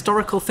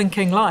historical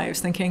thinking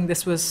lives thinking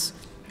this was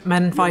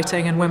men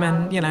fighting and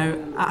women,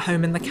 at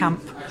home in the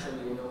camp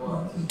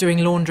doing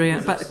laundry.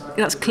 But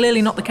that's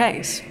clearly not the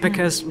case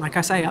because, like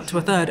I say, up to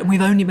a third. And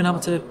we've only been able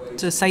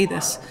to say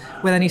this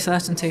with any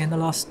certainty in the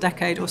last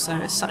decade or so.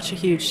 It's such a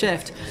huge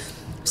shift.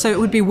 So it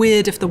would be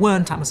weird if there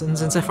weren't Amazons,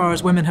 insofar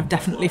as women have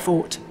definitely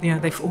fought.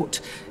 They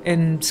fought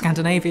in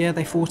Scandinavia,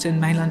 they fought in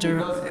mainland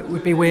Europe. It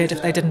would be weird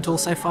if they didn't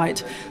also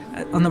fight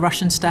on the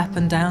Russian steppe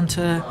and down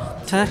to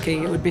Turkey.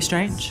 It would be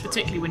strange.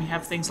 Particularly when you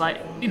have things like,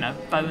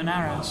 bow and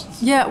arrows.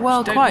 Yeah,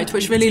 well, quite,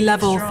 which really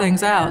level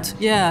things out.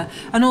 Yeah.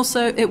 And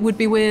also it would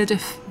be weird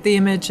if the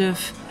image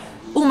of...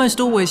 Almost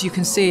always you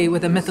can see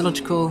with a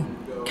mythological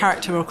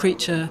character or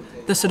creature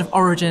the sort of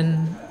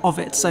origin of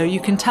it. So you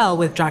can tell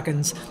with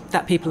dragons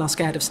that people are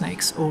scared of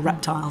snakes or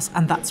reptiles,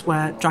 and that's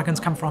where dragons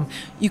come from.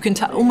 You can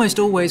tell almost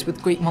always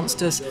with Greek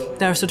monsters,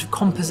 they're a sort of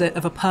composite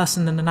of a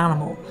person and an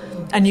animal.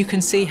 And you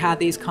can see how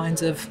these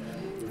kinds of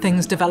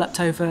things developed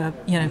over,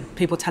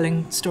 people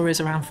telling stories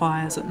around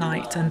fires at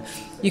night. And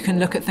you can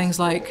look at things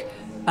like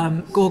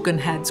gorgon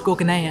heads,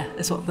 gorgonea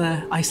is what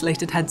the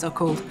isolated heads are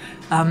called.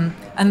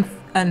 And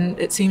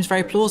it seems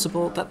very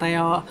plausible that they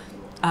are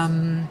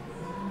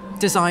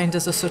designed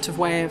as a sort of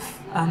way of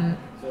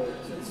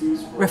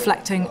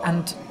reflecting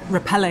and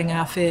repelling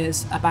our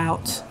fears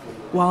about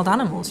wild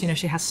animals.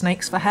 She has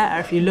snakes for hair.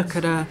 If you look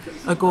at a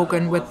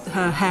gorgon with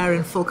her hair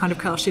in full kind of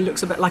curl, she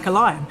looks a bit like a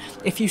lion.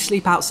 If you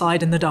sleep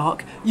outside in the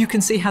dark, you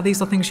can see how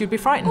these are things you'd be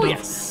frightened of.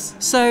 Yes.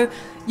 So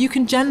you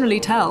can generally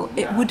tell.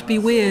 It would be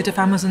weird if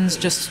Amazons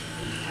just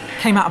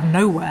came out of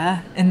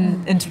nowhere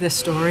into this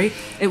story.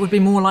 It would be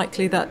more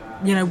likely that,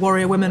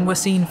 warrior women were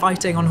seen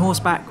fighting on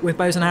horseback with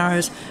bows and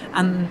arrows,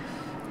 and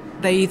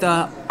they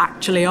either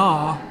actually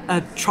are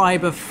a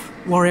tribe of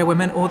warrior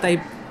women or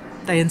they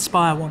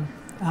inspire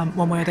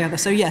one way or the other.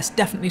 So yes,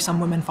 definitely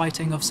some women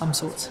fighting of some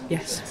sort,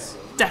 yes.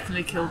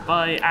 Definitely killed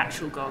by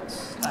actual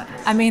gods.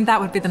 That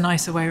would be the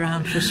nicer way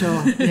around for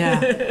sure,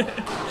 yeah.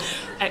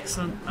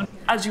 Excellent.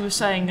 As you were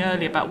saying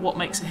earlier about what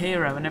makes a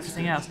hero and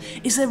everything else,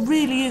 there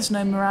really is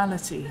no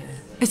morality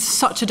here? It's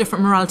such a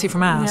different morality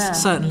from ours,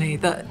 certainly,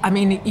 that, I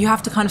mean, you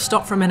have to kind of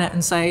stop for a minute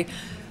and say,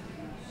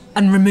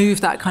 and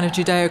remove that kind of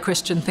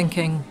Judeo-Christian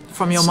thinking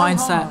from your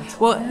mindset. Hard.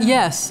 Well,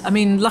 yes. I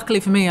mean, luckily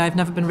for me, I've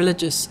never been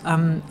religious,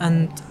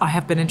 and I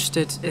have been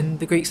interested in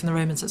the Greeks and the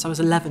Romans since I was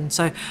 11.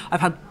 So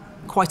I've had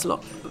quite a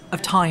lot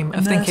of time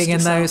of thinking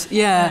in those,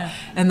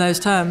 in those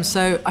terms.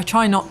 So I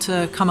try not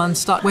to come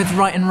unstuck with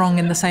right and wrong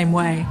in the same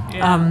way.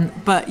 Yeah.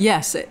 But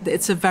yes,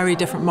 it's a very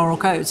different moral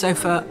code. So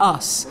for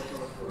us,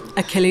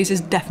 Achilles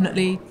is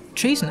definitely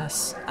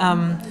treasonous,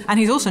 and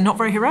he's also not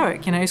very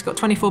heroic. You know, he's got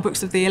 24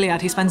 books of the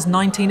Iliad. He spends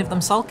 19 of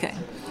them sulking.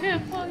 Yeah,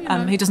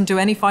 well, He doesn't do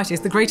any fighting.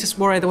 He's the greatest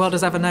warrior the world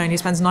has ever known. He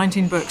spends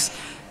 19 books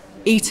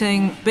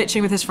eating,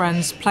 bitching with his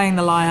friends, playing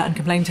the lyre, and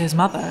complaining to his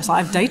mother. It's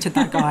like, I've dated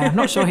that guy. I'm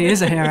not sure he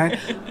is a hero,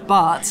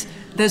 but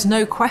there's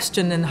no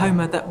question in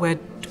Homer that we're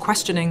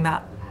questioning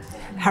that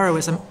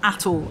heroism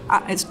at all.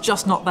 It's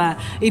just not there.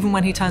 Even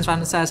when he turns around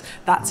and says,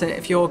 "That's it.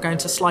 If you're going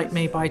to slight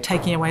me by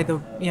taking away the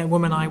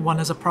woman I won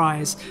as a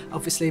prize,"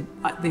 obviously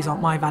these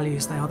aren't my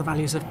values. They are the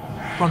values of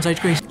Bronze Age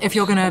Greece. If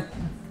you're going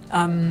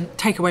to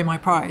take away my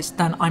prize,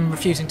 then I'm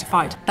refusing to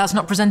fight. That's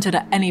not presented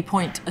at any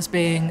point as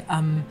being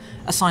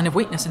a sign of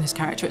weakness in his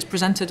character. It's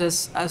presented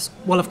as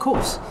well, of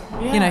course.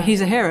 Yeah. You know,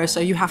 he's a hero, so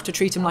you have to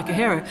treat him like a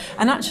hero.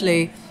 And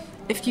actually,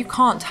 if you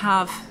can't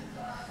have,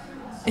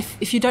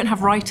 if you don't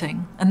have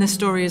writing, and this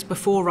story is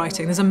before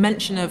writing, there's a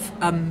mention of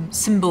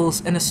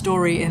symbols in a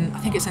story I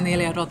think it's in the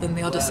Iliad rather than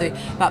the Odyssey,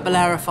 about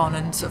Bellerophon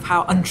and sort of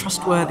how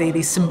untrustworthy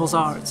these symbols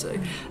are. It's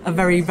a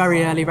very,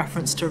 very early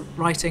reference to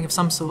writing of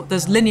some sort.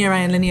 There's Linear A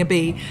and Linear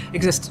B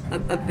exist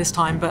at this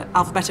time, but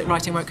alphabetic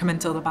writing won't come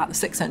until about the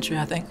 6th century,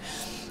 I think.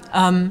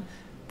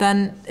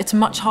 Then it's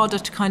much harder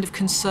to kind of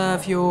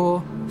conserve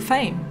your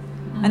fame.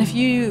 And if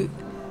you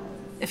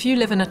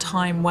live in a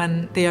time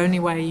when the only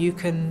way you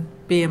can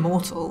be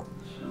immortal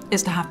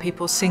is to have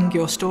people sing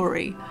your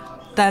story,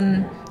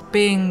 then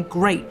being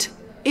great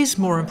is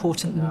more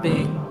important than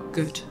being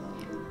good.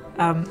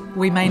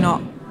 We may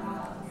not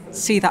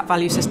see that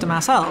value system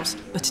ourselves,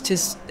 but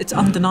it's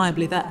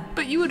undeniably there.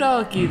 But you would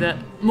argue that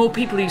more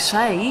people you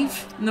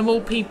save, and the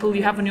more people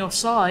you have on your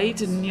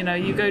side, and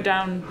you go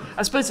down.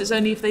 I suppose it's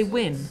only if they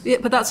win. Yeah,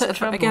 but that's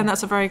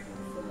a very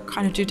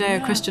kind of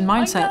Judeo-Christian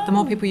mindset. The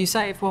more people you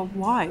save, well,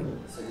 why?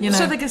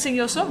 So they can sing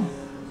your song.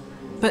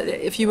 But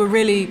if you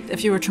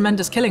were a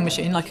tremendous killing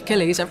machine like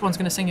Achilles, everyone's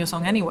going to sing your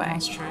song anyway.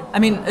 That's true. I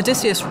mean,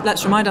 Odysseus,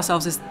 let's remind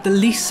ourselves, is the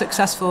least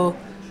successful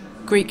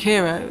Greek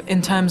hero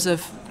in terms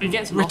of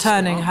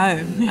returning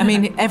home. I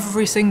mean,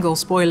 every single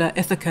spoiler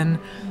Ithacan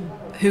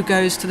who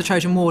goes to the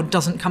Trojan War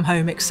doesn't come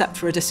home except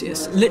for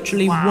Odysseus.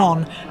 Literally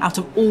one out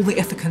of all the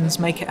Ithacans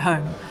make it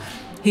home.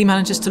 He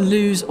manages to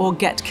lose or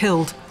get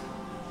killed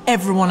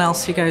everyone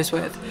else he goes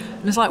with.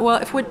 And it's like, well,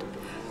 if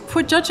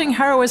we're judging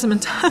heroism in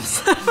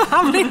terms of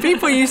how many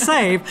people you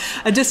save,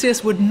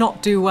 Odysseus would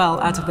not do well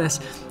out of this.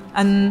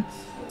 And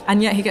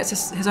yet he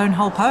gets his own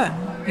whole poem.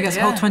 He gets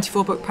a whole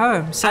 24-book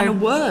poem. So, and a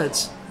word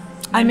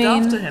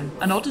named after him,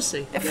 an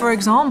Odyssey. For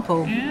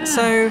example. Yeah.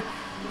 So,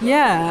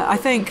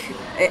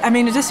 I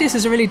mean, Odysseus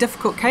is a really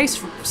difficult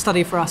case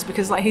study for us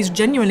because he's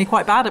genuinely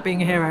quite bad at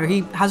being a hero.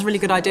 He has really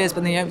good ideas,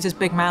 but then he opens his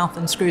big mouth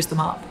and screws them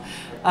up.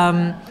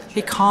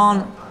 He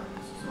can't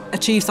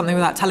achieve something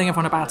without telling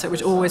everyone about it,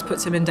 which always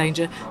puts him in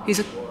danger. He's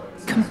a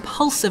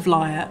compulsive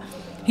liar.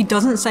 He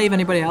doesn't save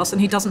anybody else, and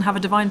he doesn't have a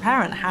divine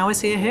parent. How is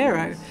he a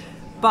hero?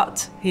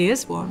 But he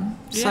is one.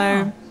 Yeah.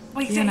 So,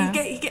 well,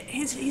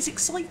 he's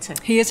exciting.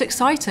 He is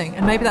exciting,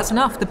 and maybe that's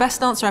enough. The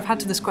best answer I've had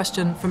to this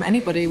question from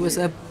anybody was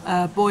a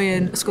boy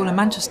in a school in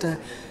Manchester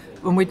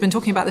when we'd been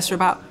talking about this for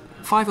about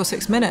 5 or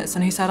 6 minutes,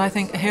 and he said, I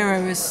think a hero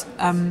is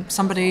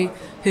somebody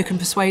who can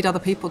persuade other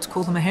people to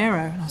call them a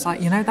hero. And I was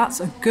like, that's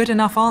a good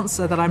enough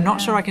answer that I'm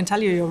not sure I can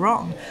tell you you're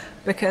wrong.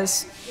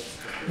 Because,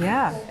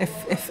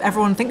 if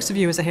everyone thinks of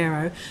you as a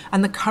hero,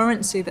 and the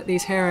currency that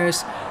these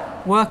heroes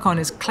work on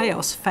is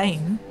kleos,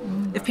 fame,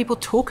 if people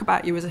talk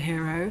about you as a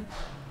hero,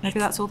 maybe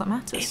that's all that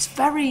matters. It's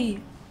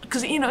very...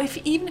 Because,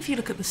 even if you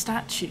look at the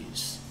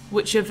statues,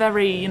 which are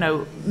very,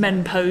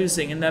 men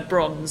posing in their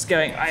bronze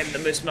going, I am the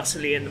most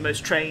muscly and the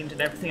most trained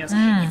and everything else.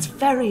 It's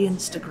very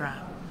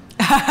Instagram.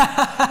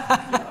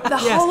 The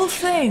whole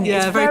thing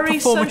is very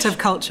performative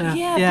culture.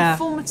 Yeah,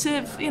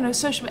 performative,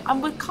 social media.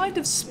 And we're kind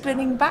of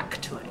spinning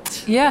back to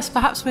it. Yes,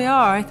 perhaps we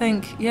are. I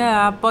think,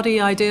 our body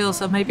ideals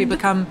have maybe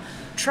become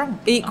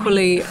Trump.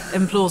 Equally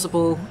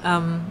implausible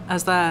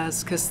as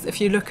theirs. Because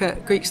if you look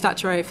at Greek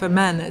statuary for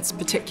men, it's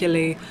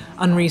particularly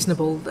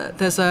unreasonable.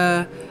 There's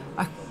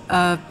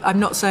I'm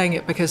not saying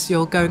it because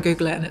you'll go and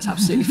Google it and it's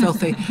absolutely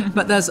filthy,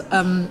 but there's,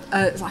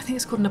 I think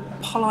it's called an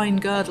Apolline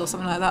girdle or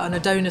something like that, an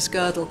Adonis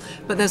girdle,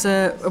 but there's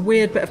a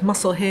weird bit of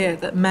muscle here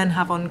that men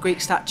have on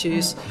Greek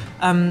statues,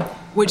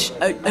 which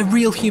a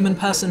real human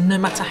person, no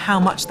matter how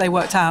much they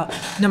worked out,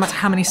 no matter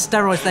how many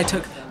steroids they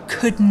took,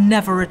 could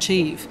never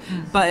achieve.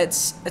 But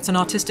it's an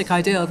artistic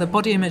ideal. The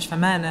body image for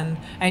men in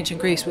ancient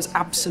Greece was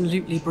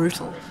absolutely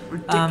brutal.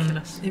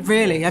 Ridiculous.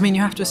 Really. I mean,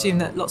 you have to assume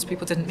that lots of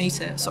people didn't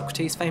meet it.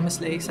 Socrates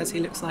famously says he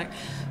looks like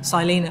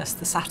Silenus,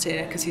 the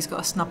satyr, because he's got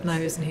a snub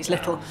nose and he's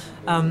little.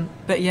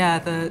 But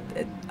yeah,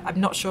 I'm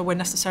not sure we're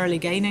necessarily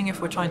gaining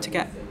if we're trying to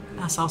get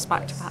ourselves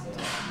back to that.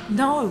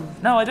 No,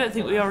 I don't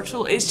think we are at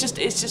all. It's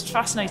just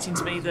fascinating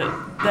to me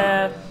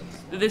that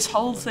this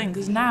whole thing,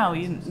 because now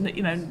you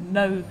know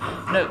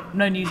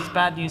no news is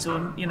bad news, or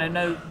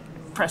no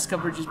press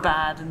coverage is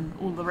bad, and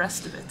all the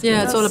rest of it.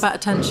 Yeah, it's all about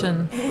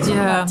attention. It's all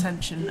about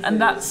attention,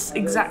 and that's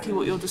exactly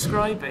what you're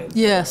describing.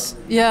 Yes,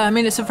 yeah. I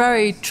mean, it's a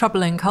very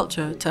troubling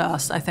culture to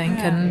us, I think,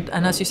 and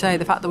as you say,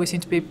 the fact that we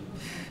seem to be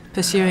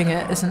pursuing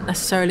it isn't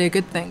necessarily a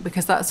good thing,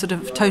 because that's sort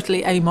of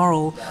totally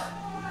amoral.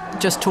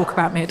 Just talk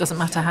about me, it doesn't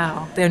matter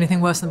how. The only thing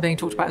worse than being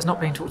talked about is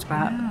not being talked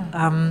about.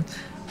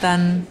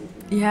 Then,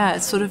 yeah,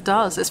 it sort of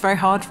does. It's very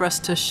hard for us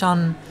to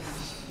shun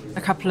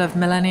a couple of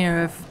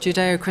millennia of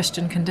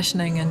Judeo-Christian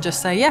conditioning and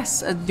just say,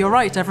 yes, you're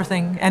right,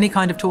 everything, any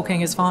kind of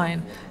talking is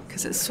fine.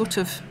 Because it's sort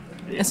of,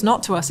 it's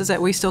not to us, is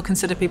it? We still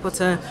consider people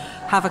to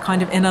have a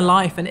kind of inner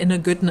life and inner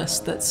goodness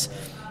that's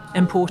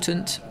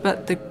important.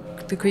 But the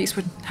Greeks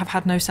would have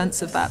had no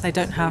sense of that. They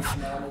don't have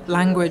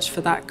language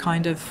for that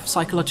kind of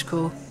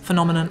psychological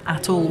phenomenon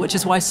at all, which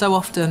is why so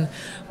often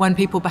when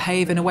people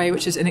behave in a way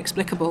which is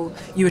inexplicable,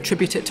 you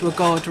attribute it to a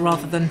god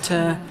rather than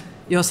to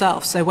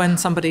yourself. So when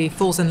somebody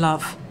falls in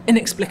love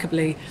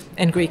inexplicably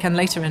in Greek and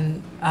later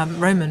in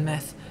Roman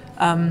myth,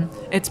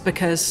 it's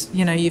because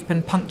you've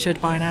been punctured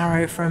by an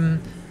arrow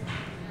from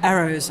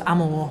Eros,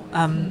 Amor,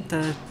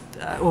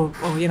 or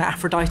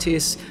Aphrodite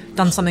has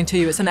done something to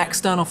you. It's an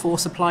external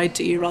force applied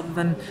to you rather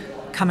than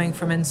coming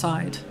from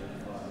inside.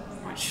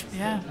 Which,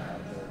 yeah.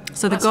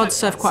 So the gods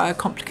serve quite a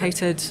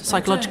complicated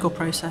psychological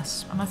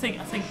process. And I think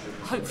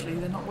hopefully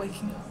they're not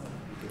waking up.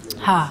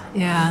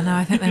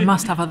 I think they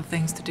must have other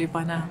things to do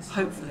by now.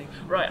 Hopefully.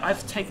 Right,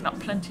 I've taken up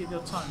plenty of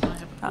your time.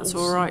 That's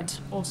all right.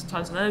 Awesome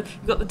times. I know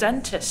you've got the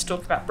dentist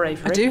talk about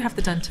bravery. I do have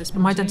the dentist, but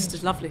my dentist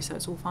is lovely, so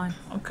it's all fine.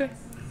 Okay,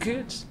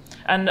 good.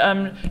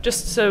 And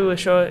just so we're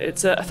sure,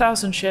 it's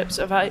 1,000 ships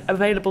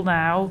available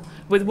now.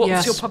 With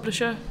what's your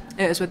publisher?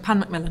 It is with Pan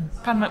Macmillan.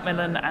 Pan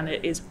Macmillan, and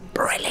it is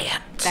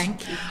brilliant.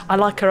 Thank you. I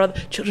like her other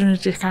Children of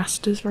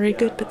Dicaster is very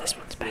good, but this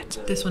one's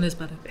better. This one is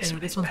better.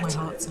 This one's my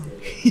heart song.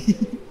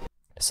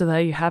 So there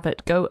you have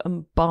it. Go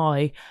and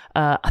buy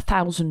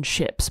 1,000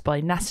 Ships by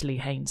Natalie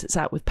Haynes. It's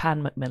out with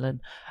Pan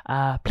Macmillan.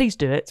 Please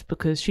do it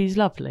because she's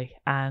lovely,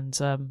 and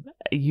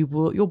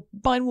your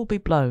mind will be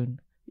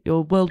blown.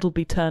 Your world will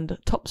be turned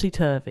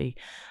topsy-turvy,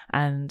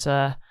 and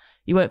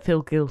you won't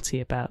feel guilty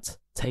about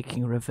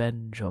taking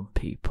revenge on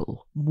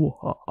people.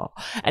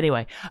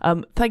 Anyway,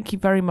 thank you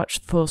very much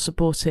for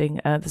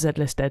supporting the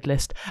Z-List Dead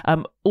List.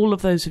 All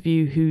of those of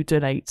you who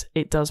donate,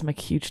 it does make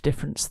a huge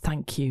difference.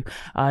 Thank you.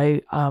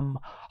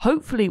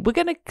 Hopefully, we're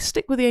going to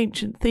stick with the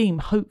ancient theme.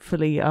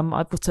 Hopefully,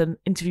 I've got an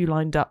interview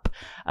lined up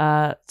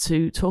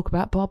to talk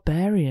about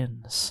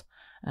barbarians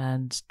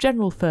and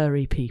general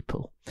furry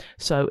people.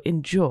 So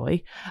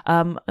enjoy.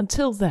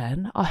 Until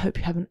then, I hope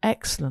you have an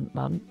excellent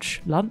lunch.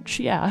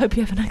 Yeah, I hope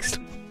you have an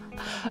excellent...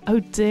 Oh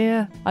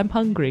dear, I'm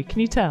hungry. Can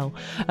you tell?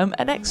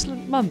 An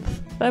excellent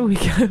month. There we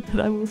go. And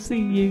I will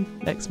see you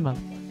next month.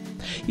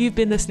 You've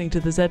been listening to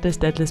the Z-List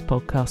Dead List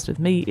podcast with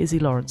me, Izzy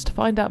Lawrence. To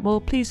find out more,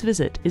 please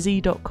visit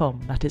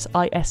izzy.com. That is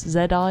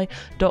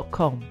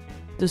ISZI.com.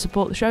 To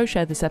support the show,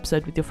 share this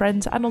episode with your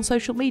friends and on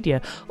social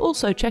media.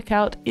 Also, check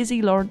out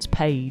Izzy Lawrence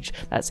page.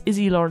 That's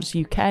Izzy Lawrence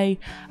UK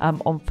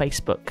on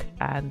Facebook,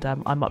 and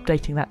I'm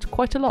updating that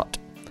quite a lot.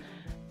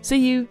 See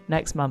you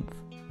next month.